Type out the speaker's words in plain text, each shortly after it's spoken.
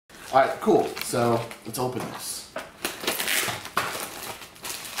Alright, cool. So, let's open this.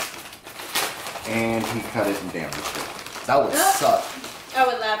 And he cut it and damaged it. That would suck. I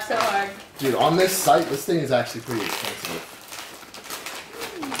would laugh so hard. Dude, on this site, this thing is actually pretty expensive.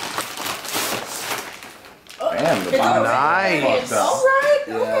 Damn, the bottom. Nice. Alright.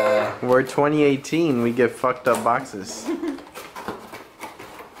 Yeah. We're 2018. We get fucked up boxes.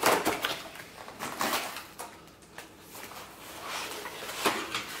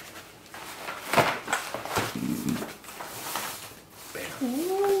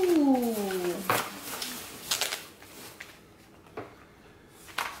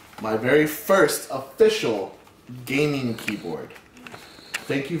 My very first official gaming keyboard.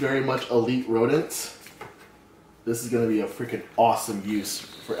 Thank you very much, Elite Rodents. This is going to be a freaking awesome use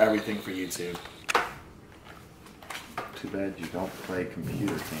for everything for YouTube. Too bad you don't play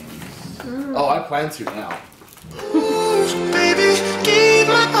computer games. Oh, I plan to now. Baby, give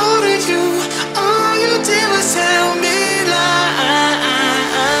my all to you. All you did was tell me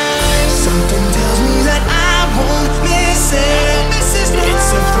lies. Something tells me that I won't miss it.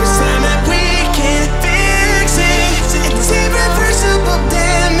 It's the first time that we can fix it. It's irreversible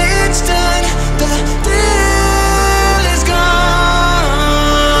damage done. The thrill is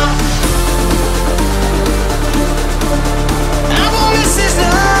gone. I won't miss this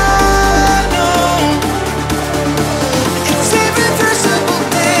love, no. It's irreversible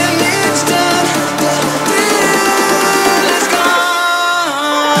damage done. The thrill is gone.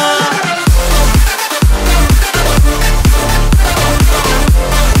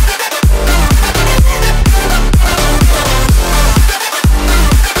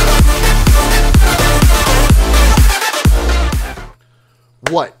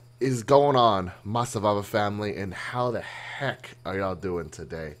 What is going on, Masavava family, and how the heck are y'all doing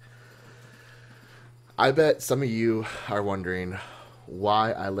today? I bet some of you are wondering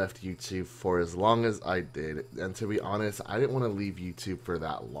why I left YouTube for as long as I did, and to be honest, I didn't want to leave YouTube for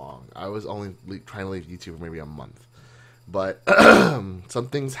that long. I was only trying to leave YouTube for maybe a month, but some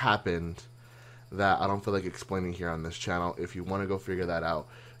things happened that I don't feel like explaining here on this channel. If you want to go figure that out,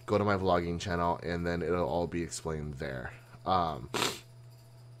 go to my vlogging channel, and then it'll all be explained there.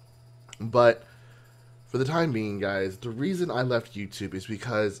 But for the time being, guys, the reason I left YouTube is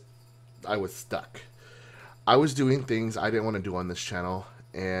because I was stuck. I was doing things I didn't want to do on this channel,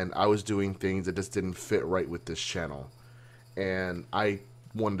 and I was doing things that just didn't fit right with this channel. And I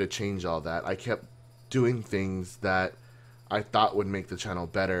wanted to change all that. I kept doing things that I thought would make the channel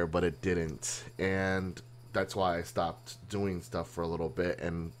better, but it didn't. And that's why I stopped doing stuff for a little bit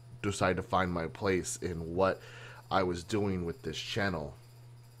and decided to find my place in what I was doing with this channel.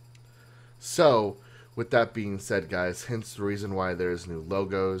 So, with that being said, guys, hence the reason why there's new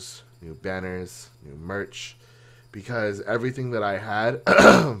logos, new banners, new merch, because everything that I had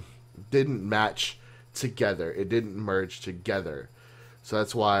didn't match together. It didn't merge together. So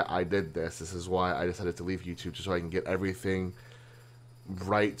that's why I did this. This is why I decided to leave YouTube, just so I can get everything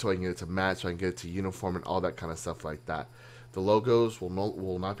right, so I can get it to match, so I can get it to uniform and all that kind of stuff like that. The logos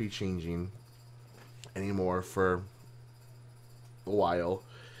will not be changing anymore for a while.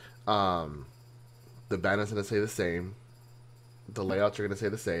 The banner's going to stay the same. The layouts are going to stay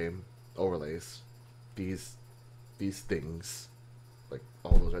the same. Overlays. These things. Like,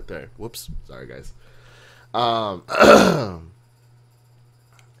 all those right there. Whoops. Sorry, guys.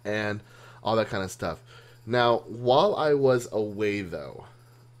 And all that kind of stuff. Now, while I was away, though,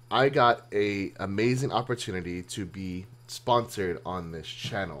 I got a amazing opportunity to be sponsored on this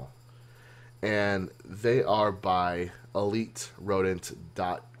channel. And they are by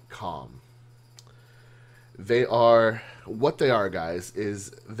EliteRodent.com. They are, what they are, guys,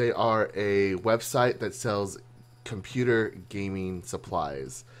 is they are a website that sells computer gaming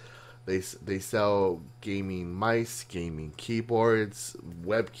supplies. They sell gaming mice, gaming keyboards,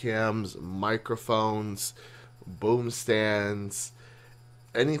 webcams, microphones, boom stands,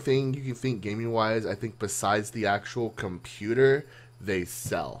 anything you can think gaming wise. I think besides the actual computer, they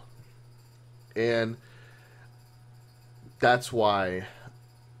sell. And that's why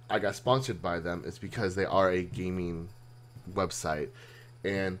I got sponsored by them. It's because they are a gaming website.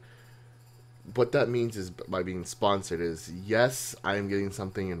 And what that means is, by being sponsored, is yes, I am getting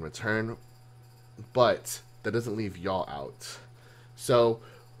something in return, but that doesn't leave y'all out. So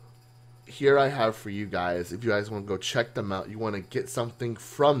here I have for you guys, if you guys want to go check them out, you want to get something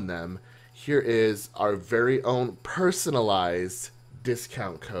from them, here is our very own personalized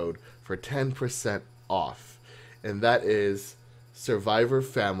discount code for 10% off. And that is Survivor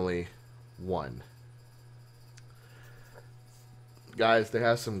Family 1. Guys, they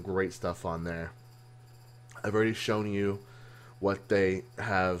have some great stuff on there. I've already shown you what they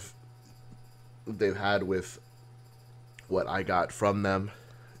have they've had with what I got from them,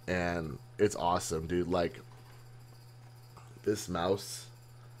 and it's awesome, dude. Like, this mouse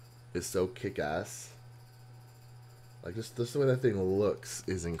is so kick-ass. Like, just the way that thing looks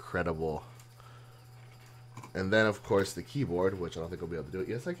is incredible. And then, of course, the keyboard, which I don't think I'll be able to do it.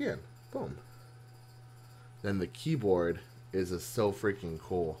 Yes, I can. Boom. Then the keyboard is just so freaking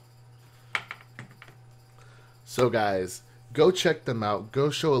cool. So, guys, go check them out.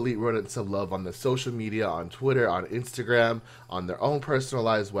 Go show Elite Rodent some love on the social media, on Twitter, on Instagram, on their own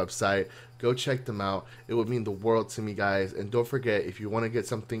personalized website. Go check them out. It would mean the world to me, guys. And don't forget, if you want to get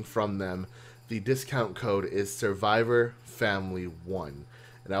something from them, the discount code is SurvivorFamily1.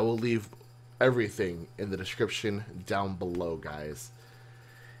 And I will leave everything in the description down below, guys.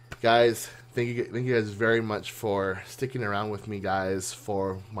 Guys, thank you guys very much for sticking around with me, guys,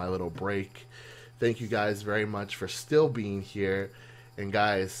 for my little break. Thank you guys very much for still being here. And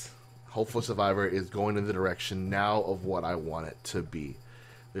guys, Hopeful Survivor is going in the direction now of what I want it to be.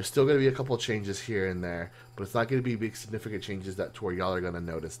 There's still going to be a couple changes here and there, but it's not going to be big significant changes that to where y'all are going to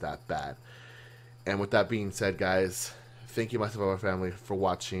notice that bad. And with that being said, guys, thank you, my Survivor family, for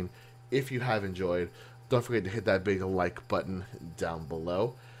watching. If you have enjoyed, don't forget to hit that big like button down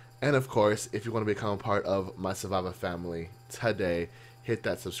below. And of course, if you want to become a part of my Survivor family today, hit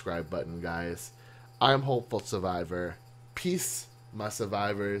that subscribe button, guys. I'm Hopeful Survivor. Peace, my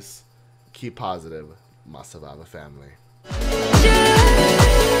survivors. Keep positive, my Survivor family.